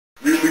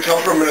we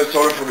come from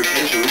Minnesota for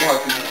vacation. We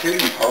want to see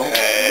some titties, ho.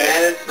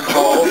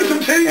 Oh, see some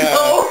titties,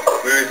 ho.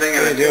 We were thinking.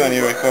 What are you doing? Are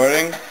you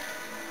recording?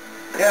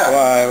 Yeah.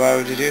 Why? Why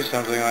would you do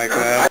something like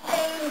that?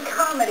 In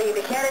comedy,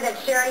 the candidate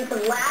sharing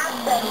some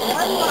laughs and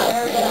one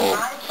mother did a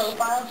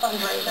high-profile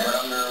fundraiser. But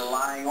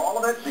underlying all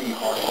of it, the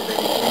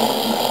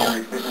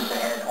series business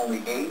ahead. Only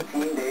 18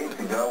 days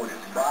to go. It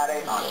is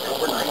Friday,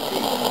 October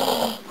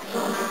 19th.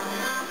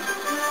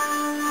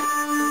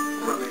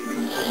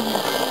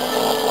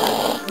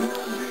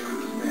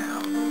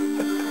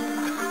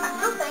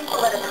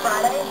 That it's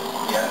Friday?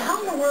 Yeah.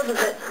 How in the world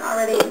is it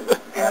already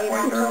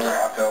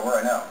October,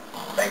 I know.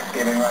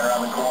 Thanksgiving right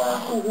around the corner.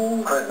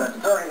 Christmas.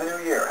 It's already the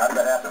new year. How did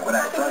that happen?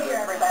 Happy New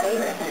Year,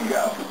 everybody. There you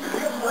go.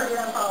 Where's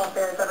your Paul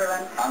affairs,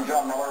 everyone? I'm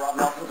John Muller. Rob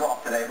Nelson's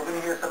off today. We're going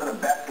to hear some of the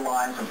best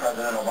lines from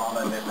President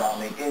Obama and Mitt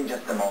Romney in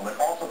just a moment.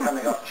 Also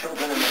coming up,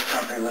 children in this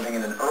country living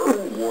in an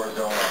urban war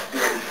zone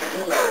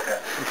in America.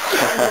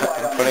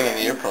 Putting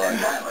in the earplug.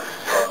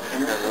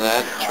 Isn't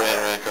that train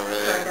wreck over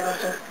there?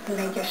 Just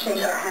make you shake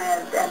your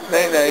head and...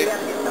 Night.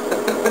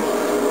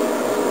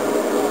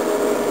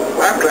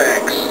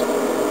 Flapjacks.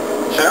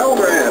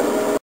 Children.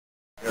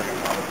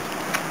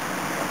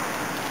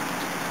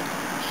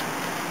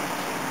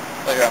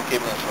 Look, I'm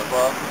keeping this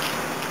football.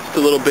 It's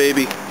the little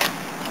baby.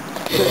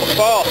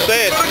 Paul,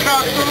 say it.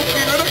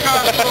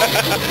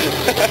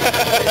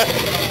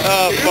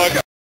 Oh, fuck.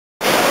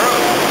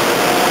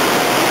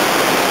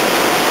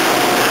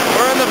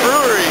 We're in the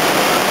brewery.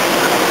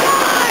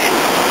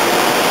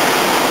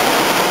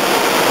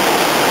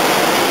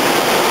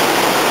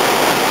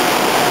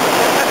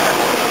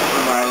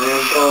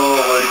 Oh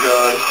my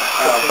god.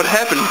 What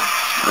happened?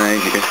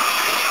 Thank you.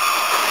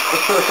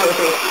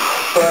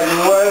 But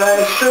what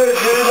I should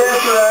do,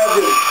 that's what I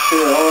do.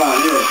 Here, hold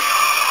on, here.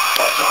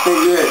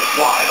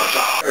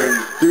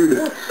 Dude,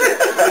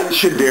 I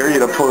should dare you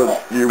to put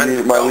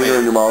my wiener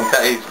in your mouth.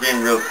 He's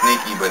being real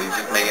sneaky, but he's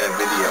just making a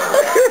video.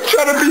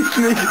 Trying to be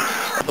sneaky.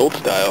 Old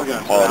style.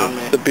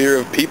 The beer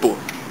of people.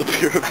 The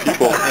beer of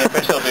people. The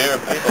official beer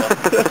of people.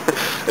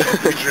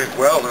 You drink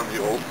well in the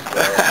old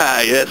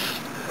style. Yes.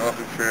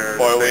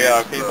 Boy, we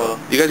are people.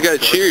 You guys got to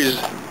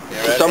cheers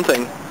to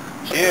something.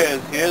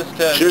 Cheers.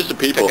 Cheers to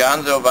people. To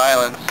gonzo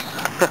violence.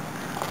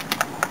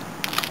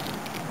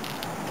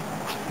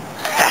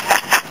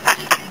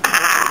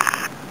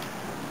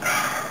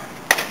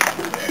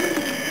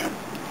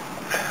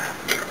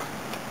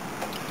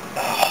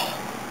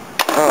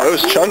 Oh, it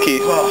was chunky.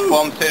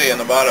 Plum City on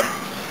the bottom.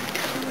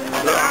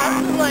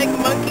 Like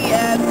monkey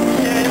ass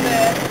here and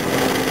there.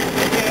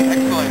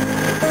 Excellent.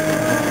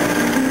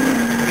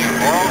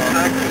 Oral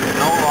sex is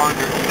no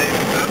longer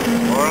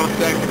safe. Oral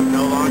sex is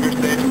no longer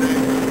safe.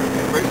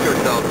 Brace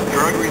yourself.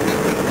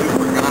 Drug-resistant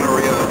super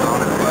gonorrhea is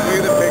on its way. Look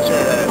at the picture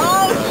of that.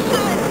 Oh,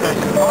 shit!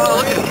 Oh,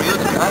 look at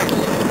this guy.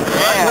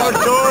 Yeah. No,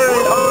 Dory!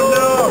 Oh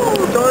no!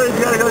 Dory's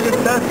gotta go get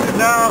tested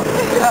now!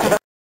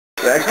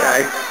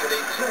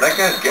 That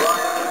guy's good.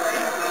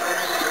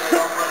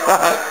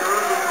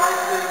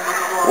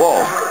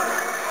 Whoa.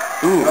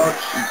 Ooh.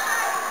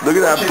 Look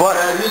at that butt.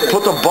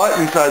 Put the butt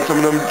inside some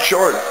of them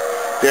shorts.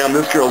 Damn,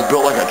 this girl's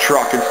built like a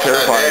truck. It's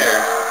terrifying.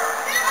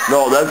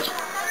 No, that's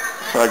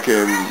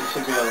fucking...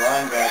 Should be a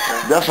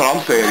linebacker. That's what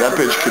I'm saying. That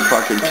bitch could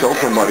fucking kill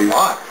somebody.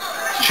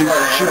 She's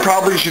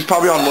probably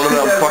on one of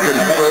them fucking...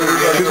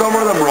 She's on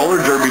one of them roller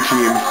derby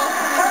teams.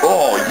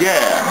 Oh, yeah.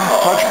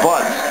 Touch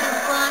butts.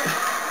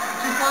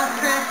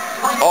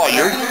 Oh,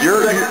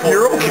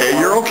 you're okay.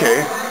 You're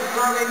okay.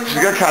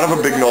 She's got kind of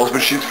a big nose, but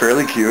she's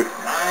fairly cute.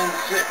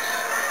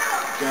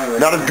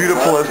 Not as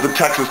beautiful as the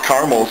Texas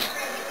Caramels.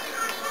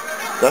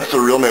 That's the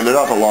real name. They're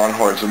not the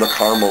Longhorns, they're the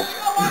Caramels.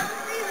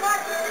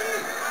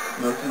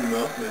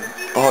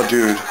 Oh,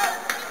 dude.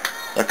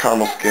 That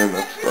caramel skin,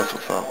 that's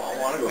what's up.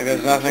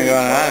 There's nothing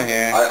going on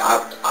here.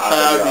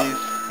 Hobbies.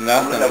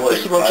 Nothing.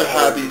 Just a bunch of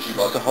hobbies.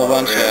 Just a whole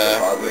bunch of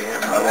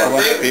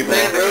people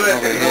over here.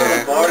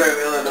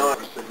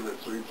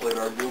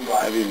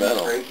 Heavy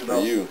metal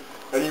for you.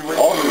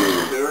 All for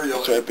you.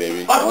 That's right,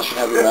 baby. Want some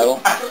heavy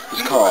metal?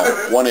 Just call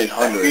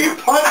 1-800-551-METL.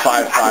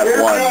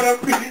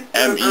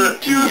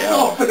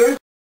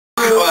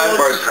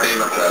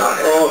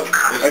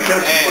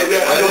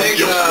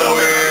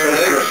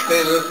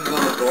 They listen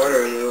on the border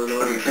in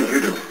Illinois.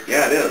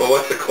 Yeah, it is. But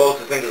what's the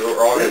closest thing? Because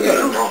we're all going to get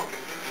it wrong.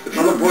 It's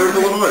on the border of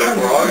Illinois.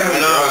 We're all going to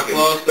get No,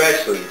 close.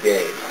 Especially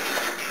gay.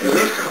 It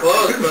looks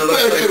close, but it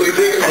looks Especially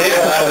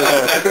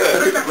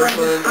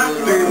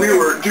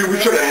like... Dude, we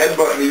tried to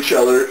headbutt each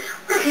other.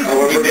 I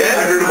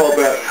heard about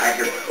that.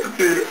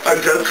 Dude, I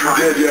guess we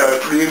did, yeah.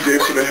 Me and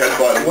Jason had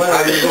headbutt.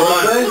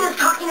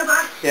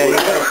 Yeah, you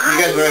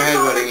guys were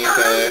headbutting each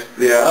other.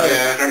 Yeah. I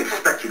can't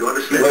expect you to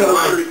understand.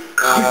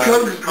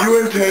 Because you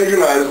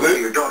antagonized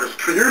it. You're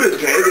an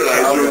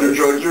antagonizer when you're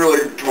drunk. You're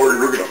like, Tori,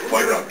 we're going to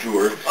fight on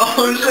tour.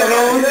 Oh, shit. And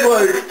I was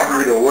like,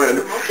 I'm going to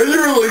win. And you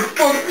were like,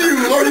 fuck you.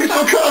 Why are you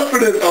so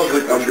confident? I was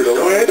like, I'm going to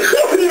win.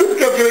 And you just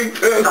kept getting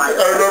pissed.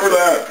 I remember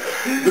that.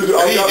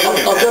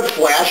 I've got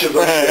flashes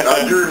of shit.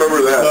 I do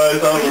remember that.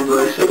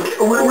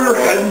 We were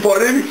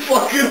headbutting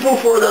fucking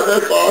before that.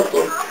 That's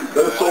awesome.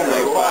 That's so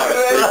nice.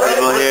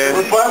 People here.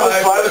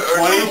 5 to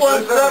 20.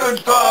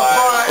 217.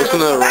 Listen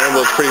to the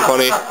ramble, it's pretty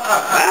funny.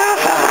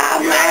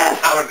 I'm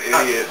an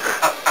idiot.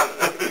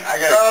 I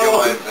gotta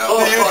kill myself.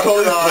 So you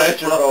totally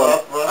smashed your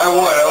phone. I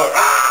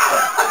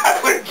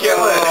would kill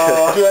it.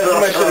 Dude,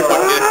 I should have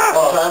done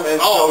it.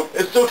 Oh,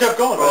 it still kept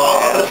going.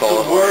 That's the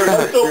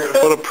worst.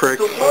 What a prick.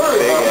 Big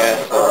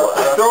asshole.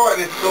 I throw it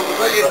and it's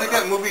like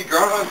that movie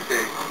Groundhog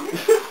Day.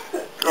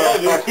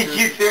 Yeah, he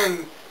keeps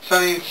hearing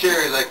Sonny and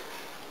Cher, like,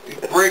 he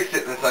breaks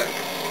it and it's like,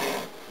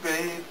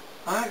 babe,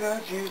 I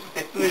got you.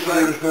 And he's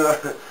like,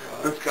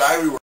 this guy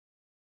we were